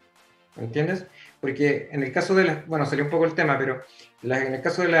principios. ¿Me entiendes? porque en el caso de la, bueno, salió un poco el tema, pero en el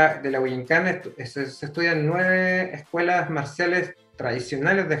caso de la Bujinkan se estudian 9 escuelas marciales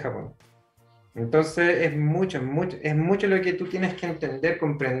tradicionales de Japón. Entonces es mucho lo que tú tienes que entender,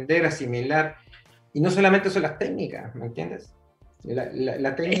 comprender, asimilar, y no solamente son las técnicas, ¿me entiendes? La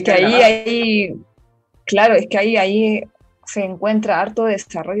Es que técnica es la base. claro, es que ahí se encuentra harto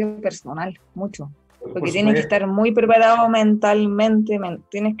desarrollo personal, mucho. Por Porque tienes que supuesto. estar muy preparado mentalmente,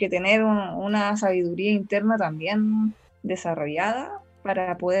 tienes que tener una sabiduría interna también desarrollada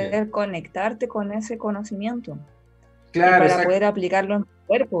para Sí. poder conectarte con ese conocimiento y Claro, para exacto. poder aplicarlo en tu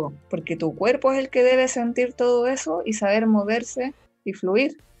cuerpo, porque tu cuerpo es el que debe sentir todo eso y saber moverse y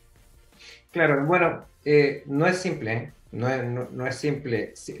fluir. Claro, bueno, no es simple, ¿eh? No es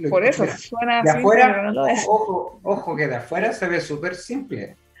simple. Sí, Por eso mira, suena de simple, pero afuera, no lo es. ojo, que de afuera se ve súper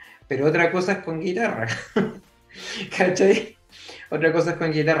simple, pero otra cosa es con guitarra, ¿cachai? Otra cosa es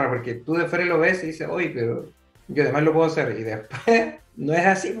con guitarra, porque tú de afuera lo ves y dices, oye, pero yo además lo puedo hacer, y después no es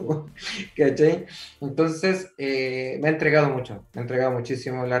así, po, ¿cachai? Entonces, me ha entregado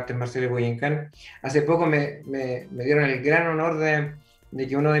muchísimo las artes marciales Bujinkan. Hace poco me dieron el gran honor de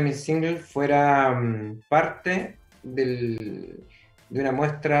que uno de mis singles fuera parte de una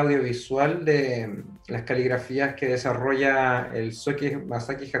muestra audiovisual de las caligrafías que desarrolla el Soki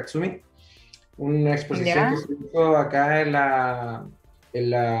Masaki Hatsumi, una exposición que ¿Ya? se hizo acá en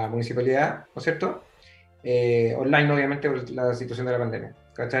la municipalidad, ¿no es cierto? Online, obviamente, por la situación de la pandemia.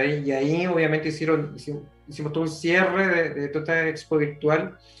 ¿Cachai? Y ahí, obviamente, hicimos todo un cierre de toda esta expo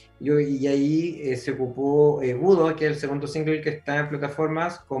virtual. Y ahí se ocupó Budo, que es el segundo single que está en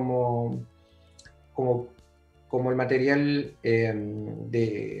plataformas, como, como el material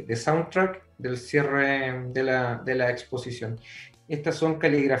de soundtrack del cierre de la exposición. Estas son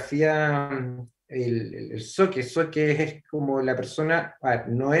caligrafía, el soque es como la persona,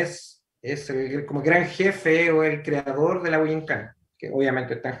 no es como gran jefe o el creador de la Bujinkan, que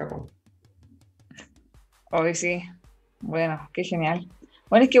obviamente está en Japón. Hoy sí. Bueno, qué genial.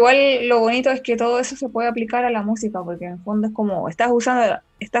 Bueno, es que igual lo bonito es que todo eso se puede aplicar a la música, porque en el fondo es como estás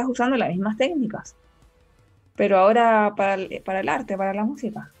usando las mismas técnicas, pero ahora para el arte, para la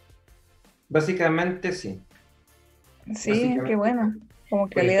música. Básicamente sí, Sí, qué básicamente sí. bueno. Como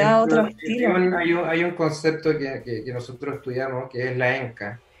que Por le da ejemplo, otro hay estilo. un, hay un- hay un concepto que nosotros estudiamos que es la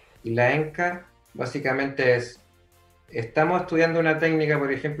enka, y la enka básicamente estamos estudiando una técnica, por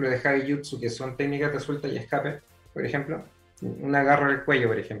ejemplo, de Javi Jutsu, que son técnicas de suelta y escape, por ejemplo, un agarro del cuello,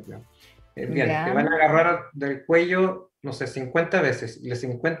 por ejemplo. Bien, te Ya. van a agarrar del cuello, no sé, 50 veces, y las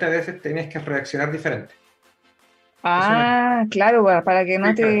 50 veces tienes que reaccionar diferente. Es una Ah, claro, para que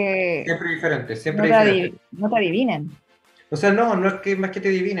siempre diferente, siempre no diferente. no te adivinen. O sea, no es que más que te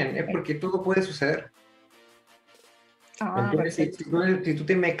adivinen, es porque todo puede suceder. ¿Me Ah, entiendes? Si, perfecto. si tú, si tú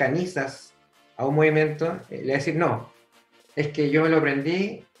te mecanizas a un movimiento, le vas a decir, no, es que yo me lo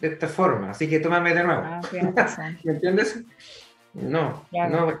aprendí de esta forma, así que tómame de nuevo. Ah, tienes razón. ¿Me entiendes? No,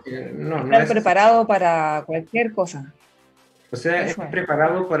 Claro. no, porque no Estar es así. preparado para cualquier cosa. O sea, es Eso es.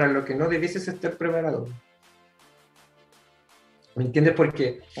 preparado para lo que no debieses estar preparado. ¿Me entiendes?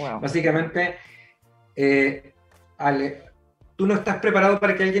 Porque Wow. básicamente eh, Ale, tú no estás preparado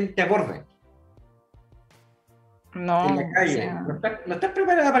para que alguien te aborde en la No, o calle. sea, No estás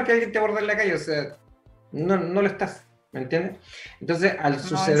preparada para que alguien te aborde en la calle. O sea, no lo estás. ¿Me entiendes? Entonces, al no, ni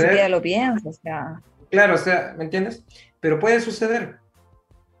siquiera suceder, lo pienso, o sea, claro, o sea, ¿me entiendes? Pero puede suceder.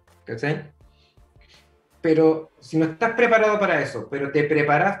 ¿Cachai? Pero si no estás preparado para eso, pero te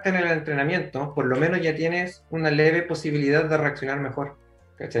preparaste en el entrenamiento, por lo menos ya tienes una leve posibilidad de reaccionar mejor,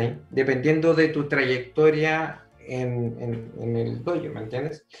 ¿cachai? Dependiendo de tu trayectoria en el dojo, ¿me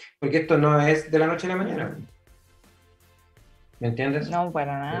entiendes? Porque esto no es de la noche a la mañana, ¿me entiendes? no,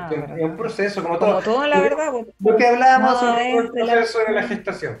 para Es un nada. proceso, como todo. Como todo, la verdad, pues, Lo que hablábamos hace un nada rato del es de la noche proceso a de la la mañana.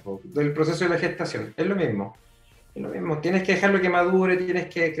 gestación, del proceso de la gestación, es lo mismo. Es lo mismo, tienes que dejarlo que madure, tienes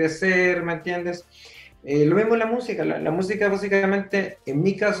que crecer, ¿me entiendes? Lo mismo en la música. La música básicamente, en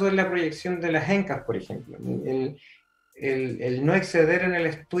mi caso, es la proyección de las encas, por ejemplo. El no exceder en el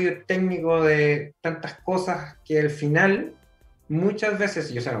estudio técnico de tantas cosas que al final, muchas veces,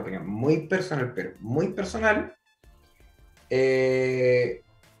 y yo sé una opinión muy personal, pero muy personal, eh,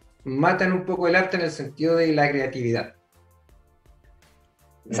 matan un poco el arte en el sentido de la creatividad.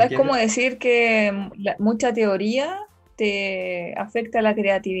 ¿Me ¿Sabes cómo entiendes? decir que mucha teoría te afecta a la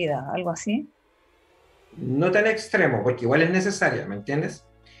creatividad? Algo así. No tan extremo, porque igual es necesaria, ¿me entiendes?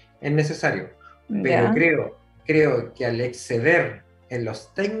 Es necesario. Pero Ya. creo que al exceder en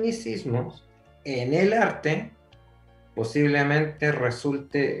los tecnicismos, en el arte, posiblemente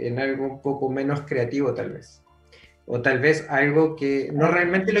resulte en algo un poco menos creativo tal vez. O tal vez algo que no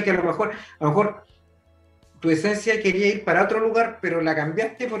realmente lo que a lo mejor tu esencia quería ir para otro lugar, pero la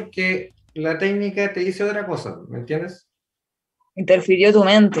cambiaste porque la técnica te dice otra cosa, ¿me entiendes? Interfirió tu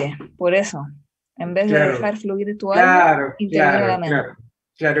mente, por eso. En vez de Claro, dejar fluir tu alma, claro, intervino la claro, mente. claro,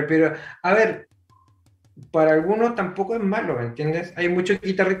 claro, pero a ver, para algunos tampoco es malo, ¿me entiendes? Hay muchos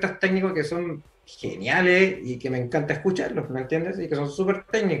guitarristas técnicos que son geniales y que me encanta escucharlos, ¿me entiendes? Y que son súper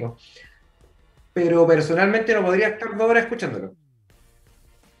técnicos, pero personalmente no podría estar 2 horas escuchándolo.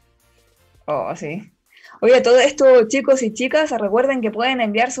 Oh, sí. Oye, todo esto, chicos y chicas, recuerden que pueden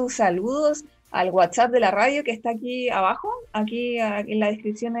enviar sus saludos al WhatsApp de la radio que está aquí abajo, aquí en la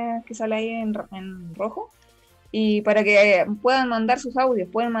descripción que sale ahí en rojo. Y para que puedan mandar sus audios,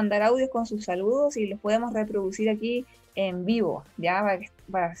 pueden mandar audios con sus saludos y los podemos reproducir aquí en vivo, ¿ya?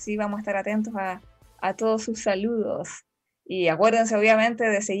 Así vamos a estar atentos a todos sus saludos. Y acuérdense obviamente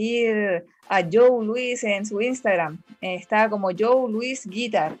de seguir a Joe Luis en su Instagram. Está como Joe Luis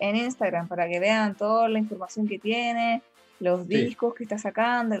Guitar en Instagram para que vean toda la información que tiene, los Sí, discos que está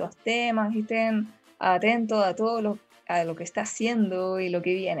sacando, los temas, y estén atentos a a lo que está haciendo y lo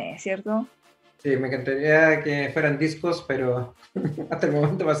que viene, ¿cierto? sí, me encantaría que fueran discos, pero hasta el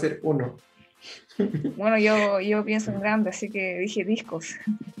momento va a ser uno. Bueno, yo pienso en grande, así que dije discos.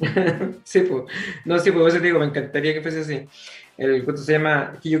 Sí, pues. No, sí, pues eso te digo, me encantaría que fuese así. El cuento se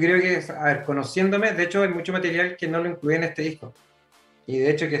llama, que yo creo que, a ver, conociéndome, de hecho hay mucho material que no lo incluí en este disco. Y de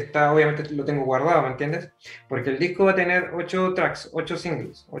hecho que está, obviamente lo tengo guardado, ¿me entiendes? Porque el disco va a tener 8 tracks, 8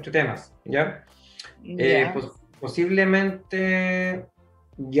 singles, 8 temas, ¿ya? Ya. Pues posiblemente,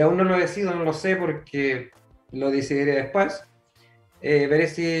 ya aún no lo decido, no lo sé porque lo decidiré después. Veré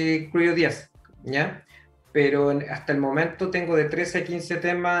si incluyo 10, ¿ya? Pero hasta el momento tengo de 13 a 15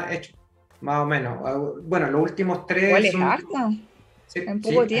 temas hechos, más o menos. Bueno, los últimos Igual 3 es son, harto, sí, en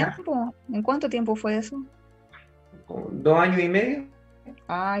poco sí, ajá, tiempo. ¿En cuánto tiempo fue eso? como 2 años y medio.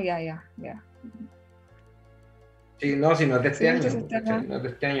 Ah, ya, ya, ya. Sí, no, si no es de Sí, este año, entonces está acá. ¿cachai? No es de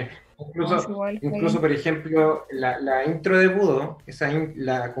este año. No, es Incluso, igual, está incluso bien. por ejemplo, la intro de Budo,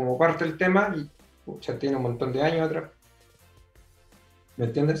 como parte del tema, y, pucha, tiene un montón de años atrás, ¿me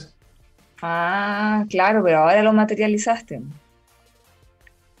entiendes? Ah, claro, pero ahora lo materializaste.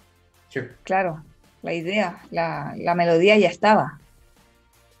 Sí. Claro, la idea, la melodía ya estaba.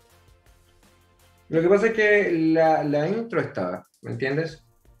 Lo que pasa es que la intro estaba, ¿me entiendes?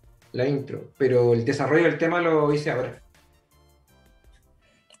 La intro, pero el desarrollo del tema lo hice ahora,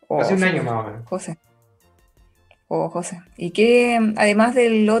 hace Oh, un año súper, más o menos. José. Oh, José. ¿Y qué, además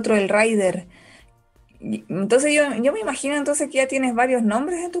del otro, el Rider? Entonces yo me imagino entonces que ya tienes varios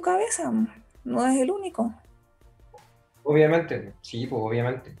nombres en tu cabeza. No es el único. Obviamente, sí, pues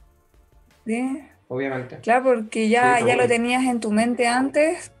obviamente, ¿Sí? obviamente, Claro, porque sí, ya pues lo obvio. tenías en tu mente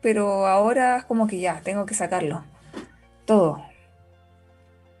antes, pero ahora es como que ya, tengo que sacarlo. Todo.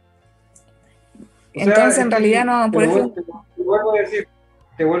 O sea, Entonces, en es realidad que no, te por lo, eso. te lo vuelvo a decir,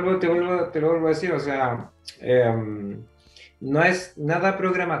 te lo vuelvo a decir, o sea, no es nada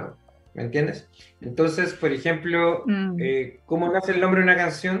programado, ¿me entiendes? Entonces, por ejemplo, mm, ¿cómo nace el nombre de una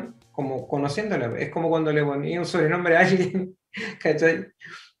canción? Como conociéndola, es como cuando le ponía un sobrenombre a alguien, ¿cachai?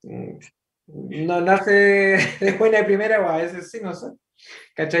 Mm, No nace de buena de primera, o a veces sí, no sé,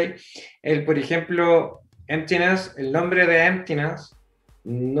 ¿cachai? Por ejemplo, Emptiness, el nombre de Emptiness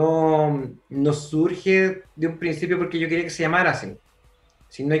no surge de un principio porque yo quería que se llamara así,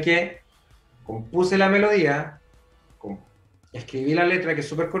 sino que compuse la melodía, com- escribí la letra que es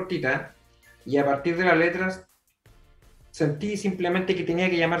súper cortita, y a partir de las letras sentí simplemente que tenía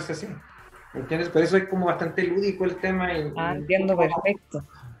que llamarse así. ¿Entiendes? Por eso es como bastante lúdico el tema ah, entiendo perfecto.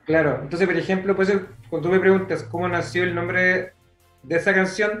 claro. Entonces, por ejemplo, pues cuando tú me preguntas cómo nació el nombre de esa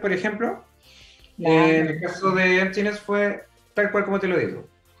canción, por ejemplo, en Claro, el caso de Emptiness fue tal cual como te lo digo.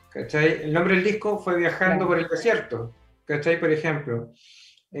 ¿Cachai? El nombre del disco fue Viajando claro. por el Desierto. ¿Cachai? Por ejemplo,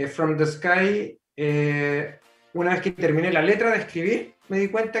 From the Sky, una vez que terminé la letra de escribir, me di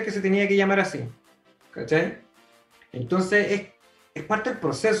cuenta que se tenía que llamar así. ¿Cachai? Entonces es parte del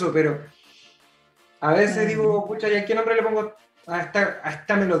proceso, pero a veces Mm, digo, pucha, ¿y a qué nombre le pongo a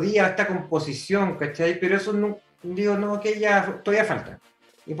esta melodía, a esta composición? ¿Cachai? Pero eso no, digo, no, que ya todavía falta.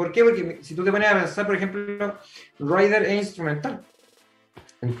 ¿Y por qué? Porque si tú te pones a pensar, por ejemplo, Rider es instrumental.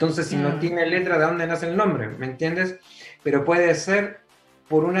 Entonces, si no mm, tiene letra, ¿de dónde nace el nombre? ¿Me entiendes? Pero puede ser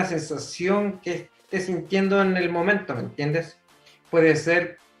por una sensación que estés sintiendo en el momento, ¿me entiendes? Puede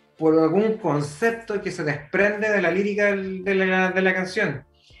ser por algún concepto que se desprende de la lírica de la canción.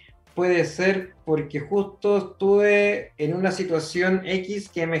 Puede ser porque justo estuve en una situación X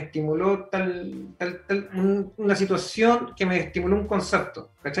que me estimuló una situación que me estimuló un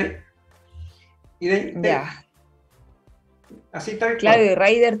concepto, ¿cachai? Y ya. así tal Claro, cual. y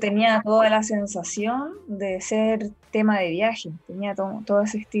Ryder tenía toda la sensación de ser tema de viaje, tenía todo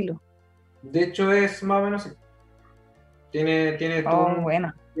ese estilo. De hecho, es más o menos, Oh,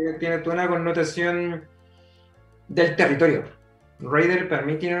 bueno, tiene toda una connotación del territorio. Raider para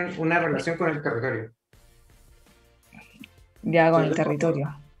mí tiene una relación con el territorio. ya con el Sobre todo,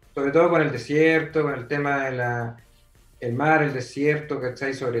 territorio. sobre todo con el desierto, con el tema de el mar, el desierto,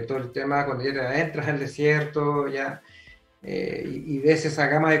 ¿cachai? Sobre todo el tema cuando ya te adentras al desierto, ya, y ves esa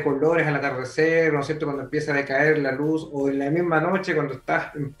gama de colores al atardecer, ¿no es cierto? Cuando empieza a decaer la luz, o en la misma noche cuando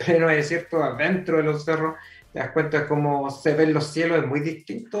estás en pleno desierto, adentro de los cerros, te das cuenta de cómo se ven los cielos, es muy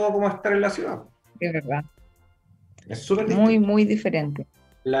distinto a cómo estar en la ciudad. Es verdad. Es súper Muy, distinto. muy diferente.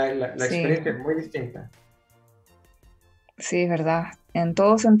 La Sí, experiencia es muy distinta. sí, es verdad. En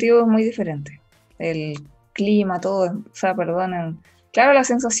todo sentido es muy diferente. El clima, todo, o sea, perdón, claro, la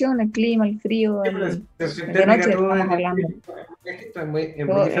sensación, el clima, el frío, Sí, pues, la sensación de térmica, noche todo estamos hablando. es muy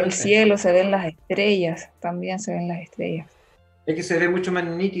Todo, el diferente. cielo, se ven las estrellas, también se ven las estrellas. Es que se ve mucho más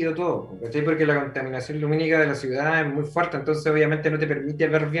nítido todo, ¿cachai? Porque la contaminación lumínica de la ciudad es muy fuerte, entonces obviamente no te permite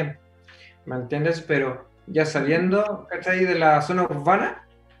ver bien, ¿me entiendes? Pero ya Mm, saliendo, ¿cachai? De la zona urbana,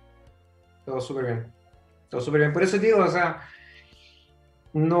 todo súper bien, todo súper bien. Por eso digo, o sea,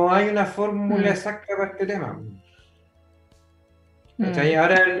 no hay una fórmula mm, exacta para este tema, ¿cachai?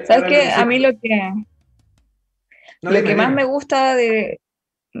 mm. ¿Sabes Ahora lo qué? que A sí, mí no, lo dime, que más me dime. gusta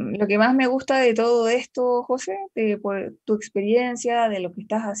lo que más me gusta de todo esto, José, por tu experiencia, de lo que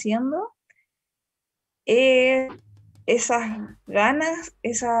estás haciendo, es esas ganas,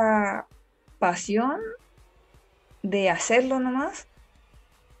 esa pasión de hacerlo nomás,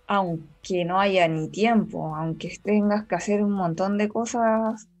 aunque no haya ni tiempo, aunque tengas que hacer un montón de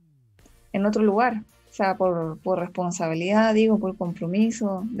cosas en otro lugar. O sea, por responsabilidad, digo, por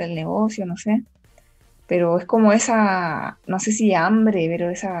compromiso del negocio, no sé. Pero es como esa, no sé si hambre, pero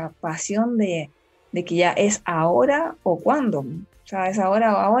esa pasión de que ya es ahora o cuándo. O sea, es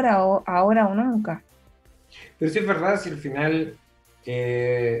ahora o nunca. Pero sí es verdad, si al final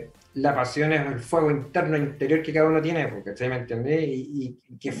la pasión es el fuego interno interior que cada uno tiene, porque ¿me entiendes? Y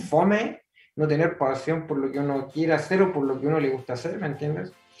que fome no tener pasión por lo que uno quiere hacer o por lo que uno le gusta hacer, ¿me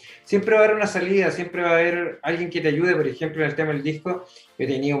entiendes? Siempre va a haber una salida, siempre va a haber alguien que te ayude, por ejemplo, en el tema del disco. Yo he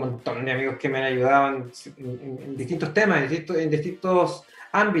tenido un montón de amigos que me han ayudado en distintos temas, en distintos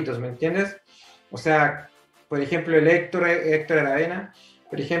ámbitos, ¿me entiendes? O sea, por ejemplo, Héctor Aravena,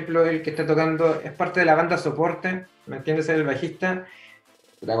 por ejemplo, el que está tocando, es parte de la banda Soporte, ¿me entiendes? Es el bajista.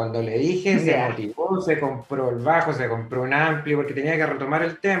 Cuando le dije, se Ya, motivó, se compró el bajo, se compró un ampli, porque tenía que retomar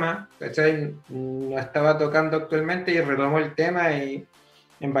el tema, ¿cachai? No estaba tocando actualmente y retomó el tema y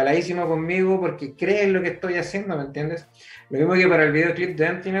embaladísimo conmigo porque cree en lo que estoy haciendo, ¿me entiendes? Lo mismo que para el videoclip de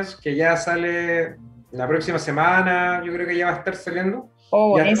Emptiness, que ya sale la próxima semana, yo creo que ya va a estar saliendo. oh,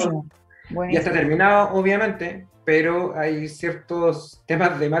 Ya, buenísimo, ya está buenísimo. terminado, obviamente, pero hay ciertos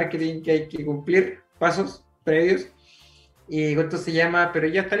temas de marketing que hay que cumplir, pasos previos, y esto se llama, pero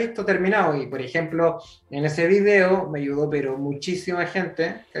ya está listo, terminado. Y por ejemplo, en ese video me ayudó, pero muchísima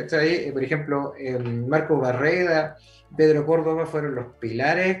gente, ¿cachai? Por ejemplo, Marco Barreda, Pedro Córdoba fueron los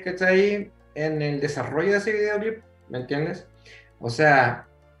pilares, ¿cachai? En el desarrollo de ese videoclip, ¿me entiendes? O sea,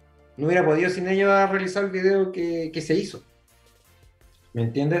 no hubiera podido sin ellos realizar el video que se hizo, ¿me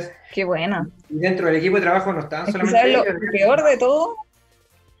entiendes? Qué buena. Y dentro del equipo de trabajo no estaban Es que, ¿sabes solamente ellos. lo peor de todo?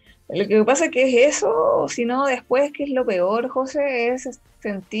 Lo que pasa es que es eso, sino después, que es lo peor, José, es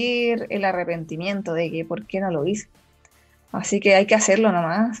sentir el arrepentimiento de que por qué no lo hice. Así que hay que hacerlo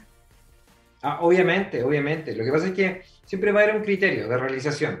nomás. Ah, obviamente, obviamente. Lo que pasa es que siempre va a haber un criterio de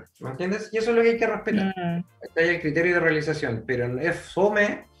realización, ¿me entiendes? Y eso es lo que hay que respetar. Mm, Hay el criterio de realización, pero no es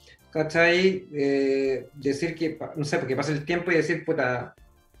fome, ¿cachai? Decir que, no sé, porque pasa el tiempo y decir, puta,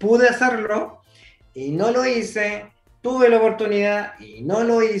 pude hacerlo y no lo hice, tuve la oportunidad y no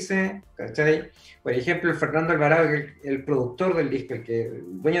lo hice, ¿cachai? Por ejemplo, el Fernando Alvarado, que es el productor del disco,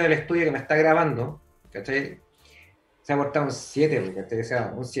 el dueño del estudio que me está grabando, ¿cachai? Se ha portado un 7, porque o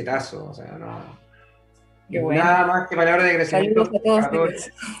sea, un sietazo, o sea, no. qué bueno. Nada más que palabras de Saludos agradecimiento a todos para todos.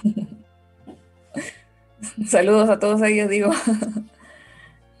 ellos. Saludos a todos ellos, digo,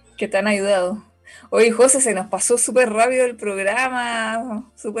 que te han ayudado. Oye, José, se nos pasó súper rápido el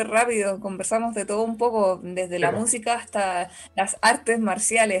programa, súper rápido. Conversamos de todo un poco, desde la Sepa, música hasta las artes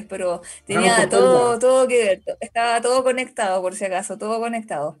marciales, pero pasamos tenía por todos lados. todo que ver. Estaba todo conectado, por si acaso, todo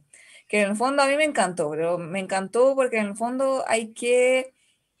conectado. Que en el fondo a mí me encantó, pero me encantó porque en el fondo hay que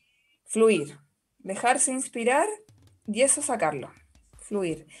fluir, dejarse inspirar y eso sacarlo,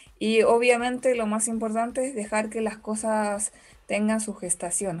 fluir. Y obviamente lo más importante es dejar que las cosas tengan su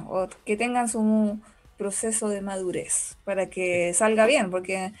gestación o que tengan su proceso de madurez para que salga bien,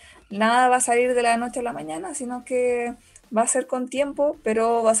 porque nada va a salir de la noche a la mañana, sino que va a ser con tiempo,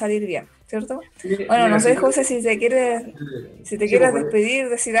 pero va a salir bien, ¿cierto? Bueno, Mira, no si sé, tú, José, si te sí, pues, quieres despedir,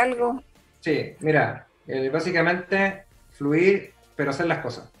 decir algo. sí, mira, básicamente fluir, pero hacer las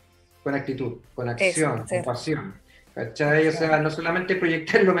cosas con actitud, con Eso, acción, con hacer pasión. ¿Cachai? O sea, acción. no solamente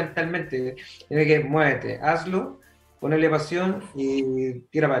proyectarlo mentalmente, tiene que muévete, hazlo, ponele pasión y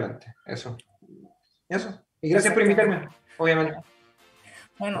tira para adelante. Eso. Y gracias por Exactamente. invitarme, obviamente, a tu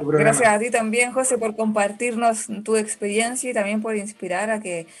Bueno, gracias programa. a ti también, José, por compartirnos tu experiencia y también por inspirar a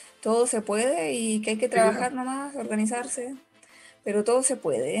que todo se puede y que hay que Sí, trabajar nomás, organizarse, pero todo se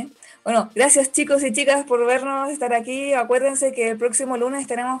puede, ¿eh? Bueno, gracias chicos y chicas por vernos, estar aquí. Acuérdense que el próximo lunes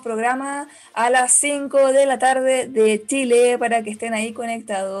tenemos programa a las 5 de la tarde de Chile para que estén ahí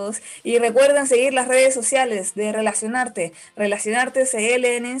conectados. Y recuerden seguir las redes sociales de Relacionarte, Relacionarte CL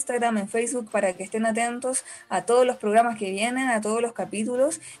en Instagram, en Facebook, para que estén atentos a todos los programas que vienen, a todos los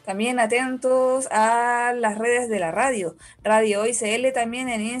capítulos. También atentos a las redes de la radio, Radio Hoy CL también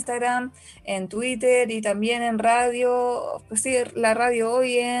en Instagram, en Twitter y también en radio, pues sí, la radio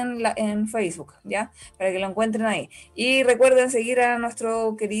hoy en Facebook, ¿ya? Para que lo encuentren ahí. Y recuerden seguir a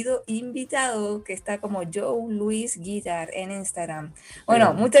nuestro querido invitado que está como Joe Luis Guitar en Instagram. Bueno,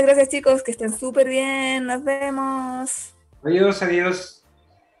 excelente. muchas gracias chicos, que estén súper bien, nos vemos. Adiós, adiós.